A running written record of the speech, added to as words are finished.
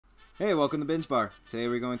Hey, welcome to Binge Bar. Today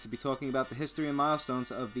we're going to be talking about the history and milestones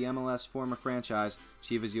of the MLS former franchise,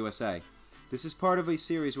 Chivas USA. This is part of a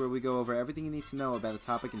series where we go over everything you need to know about a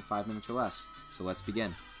topic in 5 minutes or less. So let's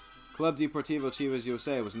begin. Club Deportivo Chivas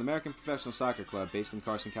USA was an American professional soccer club based in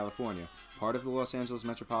Carson, California, part of the Los Angeles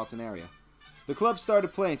metropolitan area. The club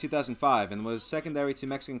started play in 2005 and was secondary to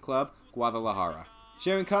Mexican club Guadalajara.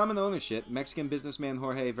 Sharing common ownership, Mexican businessman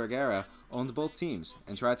Jorge Vergara owned both teams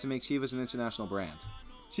and tried to make Chivas an international brand.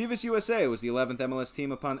 Chivas USA was the 11th MLS team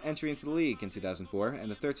upon entry into the league in 2004 and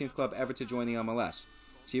the 13th club ever to join the MLS.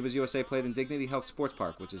 Chivas USA played in Dignity Health Sports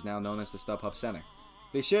Park, which is now known as the StubHub Center.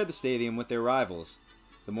 They shared the stadium with their rivals,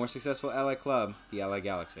 the more successful LA club, the LA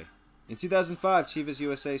Galaxy. In 2005, Chivas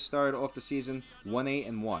USA started off the season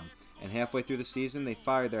 1-8-1, and halfway through the season they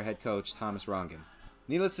fired their head coach, Thomas Rongen.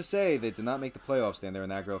 Needless to say, they did not make the playoffs in their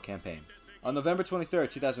inaugural campaign. On November 23,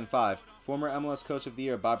 2005, former MLS Coach of the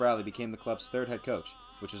Year Bob Bradley became the club's third head coach,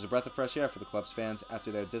 which was a breath of fresh air for the club's fans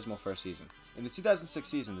after their dismal first season. In the 2006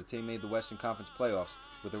 season, the team made the Western Conference playoffs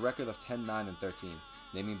with a record of 10-9-13,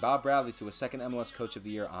 naming Bob Bradley to a second MLS Coach of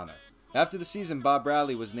the Year honor. After the season, Bob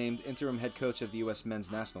Bradley was named interim head coach of the U.S.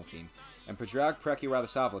 men's national team, and Predrag Preki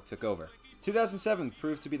Radosavluk took over. 2007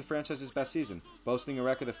 proved to be the franchise's best season, boasting a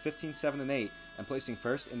record of 15-7-8 and placing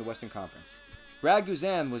first in the Western Conference. Brad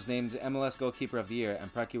Guzan was named MLS Goalkeeper of the Year,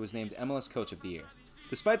 and Preki was named MLS Coach of the Year.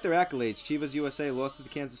 Despite their accolades, Chivas USA lost to the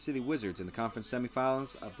Kansas City Wizards in the conference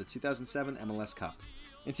semifinals of the 2007 MLS Cup.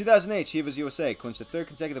 In 2008, Chivas USA clinched a third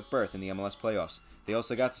consecutive berth in the MLS playoffs. They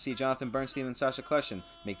also got to see Jonathan Bernstein and Sasha Kljestan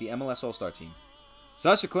make the MLS All-Star team.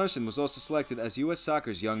 Sasha Kljestan was also selected as U.S.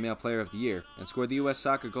 Soccer's Young Male Player of the Year and scored the U.S.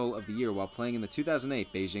 Soccer Goal of the Year while playing in the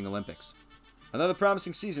 2008 Beijing Olympics. Another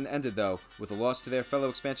promising season ended, though, with a loss to their fellow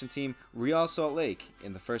expansion team, Real Salt Lake,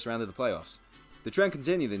 in the first round of the playoffs. The trend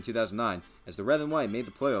continued in 2009, as the Red and White made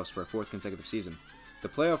the playoffs for a fourth consecutive season. The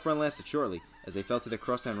playoff run lasted shortly, as they fell to their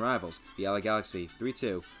crosstown rivals, the LA Galaxy,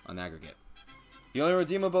 3-2 on aggregate. The only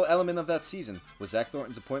redeemable element of that season was Zach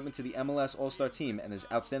Thornton's appointment to the MLS All-Star team and his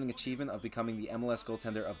outstanding achievement of becoming the MLS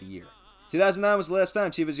Goaltender of the Year. 2009 was the last time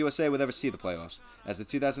Chivas USA would ever see the playoffs, as the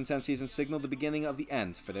 2010 season signaled the beginning of the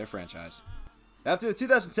end for their franchise. After the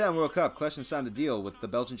 2010 World Cup, Kljestan signed a deal with the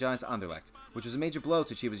Belgian Giants Anderlecht, which was a major blow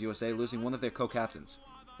to Chivas USA, losing one of their co-captains.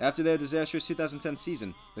 After their disastrous 2010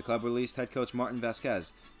 season, the club released head coach Martin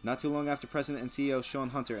Vasquez, not too long after President and CEO Sean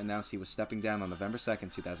Hunter announced he was stepping down on November 2,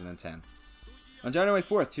 2010. On January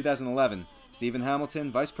 4, 2011, Stephen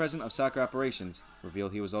Hamilton, Vice President of Soccer Operations,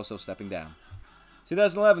 revealed he was also stepping down.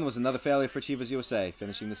 2011 was another failure for Chivas USA,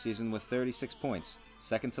 finishing the season with 36 points,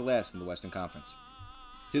 second to last in the Western Conference.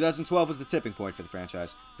 2012 was the tipping point for the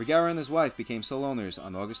franchise. Vergara and his wife became sole owners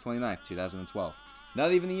on August 29, 2012.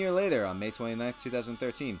 Not even a year later, on May 29,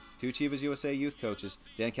 2013, two Chivas USA youth coaches,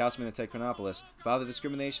 Dan Couchman and Ted Chronopoulos, filed a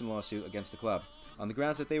discrimination lawsuit against the club, on the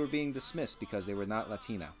grounds that they were being dismissed because they were not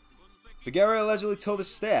Latino. Vergara allegedly told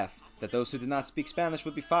his staff that those who did not speak Spanish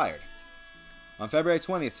would be fired. On February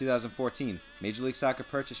 20, 2014, Major League Soccer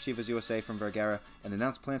purchased Chivas USA from Vergara and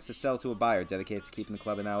announced plans to sell to a buyer dedicated to keeping the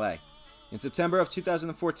club in LA. In September of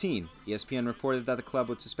 2014, ESPN reported that the club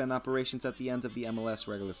would suspend operations at the end of the MLS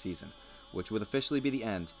regular season, which would officially be the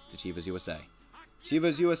end to Chivas USA.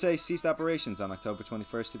 Chivas USA ceased operations on October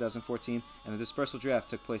 21, 2014, and a dispersal draft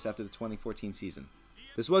took place after the 2014 season.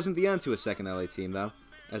 This wasn't the end to a second LA team, though,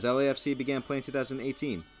 as LAFC began play in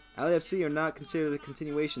 2018. LAFC are not considered a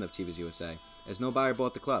continuation of Chivas USA, as no buyer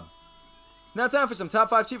bought the club. Now time for some top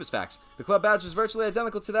 5 Chivas facts. The club badge was virtually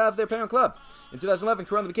identical to that of their parent club. In 2011,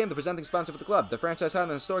 Corona became the presenting sponsor for the club. The franchise had an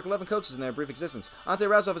historic 11 coaches in their brief existence. Ante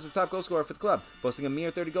Razov is the top goal scorer for the club, boasting a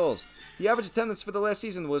mere 30 goals. The average attendance for the last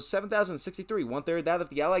season was 7,063, one-third that of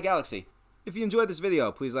the LA Galaxy. If you enjoyed this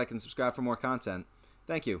video, please like and subscribe for more content.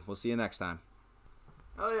 Thank you. We'll see you next time.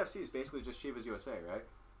 LAFC is basically just Chivas USA, right?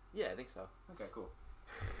 Yeah, I think so. Okay, cool.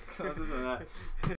 This isn't that.